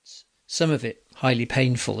some of it highly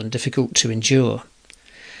painful and difficult to endure.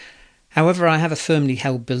 However, I have a firmly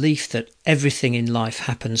held belief that everything in life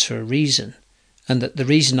happens for a reason, and that the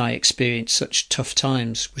reason I experienced such tough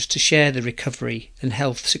times was to share the recovery and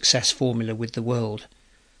health success formula with the world,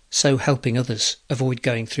 so helping others avoid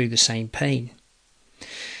going through the same pain.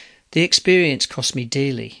 The experience cost me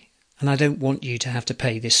dearly, and I don't want you to have to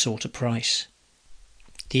pay this sort of price.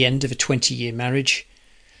 The end of a 20-year marriage,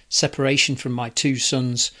 separation from my 2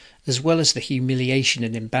 sons, as well as the humiliation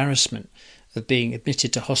and embarrassment of being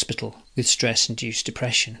admitted to hospital with stress-induced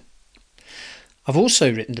depression. I've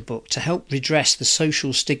also written the book to help redress the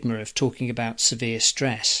social stigma of talking about severe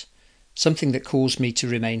stress, something that caused me to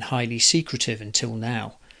remain highly secretive until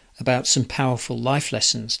now, about some powerful life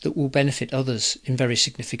lessons that will benefit others in very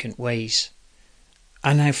significant ways.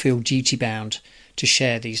 I now feel duty-bound to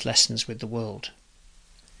share these lessons with the world.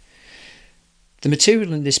 The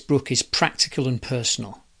material in this book is practical and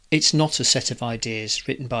personal. It's not a set of ideas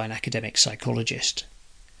written by an academic psychologist.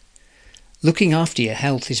 Looking after your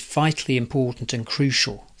health is vitally important and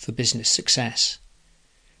crucial for business success.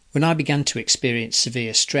 When I began to experience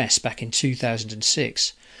severe stress back in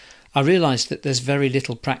 2006, I realised that there's very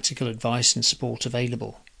little practical advice and support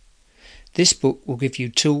available. This book will give you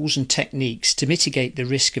tools and techniques to mitigate the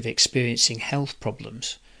risk of experiencing health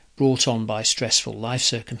problems brought on by stressful life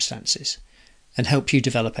circumstances and help you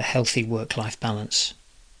develop a healthy work-life balance.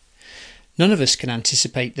 None of us can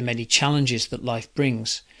anticipate the many challenges that life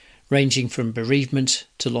brings, ranging from bereavement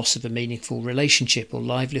to loss of a meaningful relationship or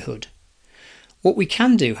livelihood. What we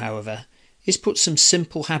can do, however, is put some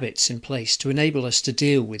simple habits in place to enable us to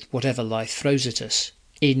deal with whatever life throws at us,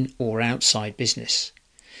 in or outside business.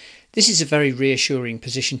 This is a very reassuring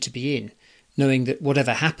position to be in, knowing that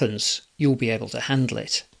whatever happens, you'll be able to handle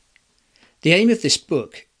it. The aim of this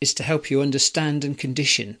book is to help you understand and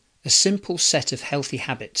condition a simple set of healthy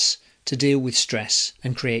habits to deal with stress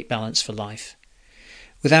and create balance for life,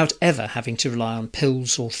 without ever having to rely on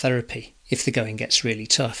pills or therapy if the going gets really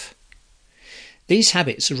tough. These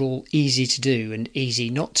habits are all easy to do and easy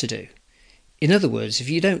not to do. In other words, if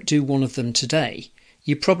you don't do one of them today,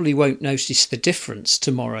 you probably won't notice the difference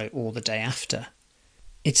tomorrow or the day after.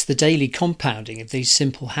 It's the daily compounding of these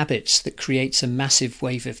simple habits that creates a massive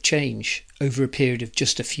wave of change over a period of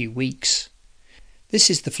just a few weeks. This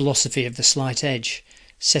is the philosophy of the slight edge,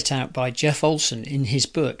 set out by Jeff Olson in his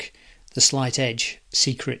book, The Slight Edge: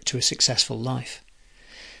 Secret to a Successful Life.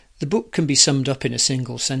 The book can be summed up in a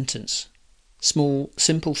single sentence. Small,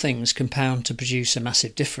 simple things compound to produce a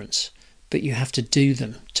massive difference, but you have to do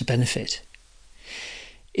them to benefit.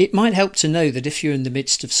 It might help to know that if you're in the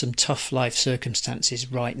midst of some tough life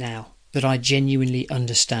circumstances right now, that I genuinely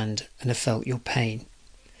understand and have felt your pain.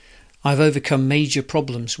 I've overcome major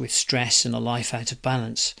problems with stress and a life out of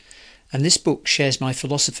balance, and this book shares my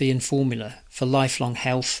philosophy and formula for lifelong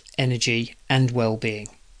health, energy and well-being.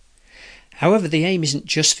 However, the aim isn't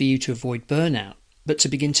just for you to avoid burnout, but to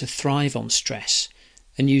begin to thrive on stress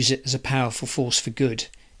and use it as a powerful force for good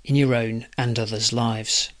in your own and others'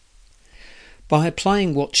 lives. By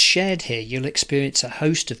applying what's shared here, you'll experience a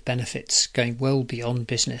host of benefits going well beyond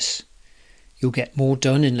business. You'll get more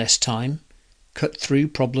done in less time, cut through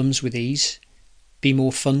problems with ease, be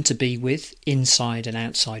more fun to be with inside and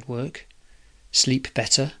outside work, sleep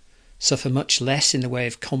better, suffer much less in the way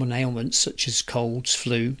of common ailments such as colds,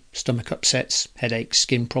 flu, stomach upsets, headaches,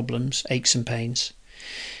 skin problems, aches and pains.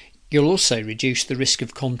 You'll also reduce the risk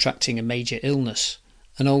of contracting a major illness,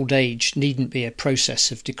 and old age needn't be a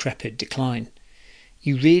process of decrepit decline.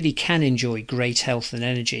 You really can enjoy great health and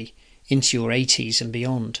energy into your 80s and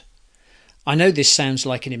beyond. I know this sounds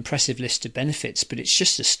like an impressive list of benefits, but it's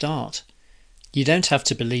just a start. You don't have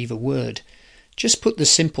to believe a word. Just put the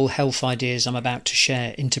simple health ideas I'm about to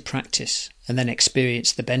share into practice and then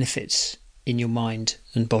experience the benefits in your mind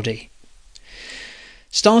and body.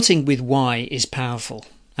 Starting with why is powerful,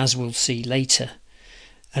 as we'll see later,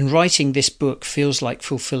 and writing this book feels like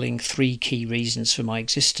fulfilling 3 key reasons for my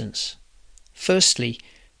existence. Firstly,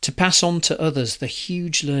 to pass on to others the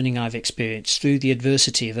huge learning I've experienced through the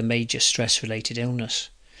adversity of a major stress-related illness.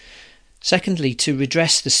 Secondly, to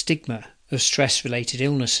redress the stigma of stress-related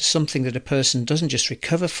illness as something that a person doesn't just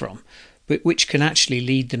recover from, but which can actually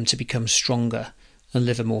lead them to become stronger and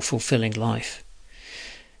live a more fulfilling life.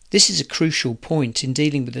 This is a crucial point in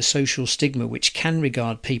dealing with the social stigma which can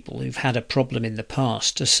regard people who've had a problem in the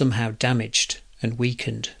past as somehow damaged and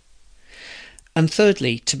weakened. And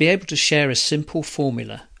thirdly, to be able to share a simple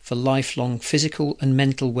formula for lifelong physical and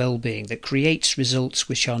mental well-being that creates results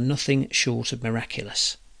which are nothing short of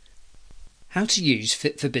miraculous. How to use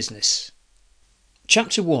Fit for Business.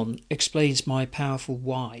 Chapter 1 explains my powerful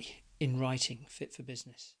why in writing Fit for Business.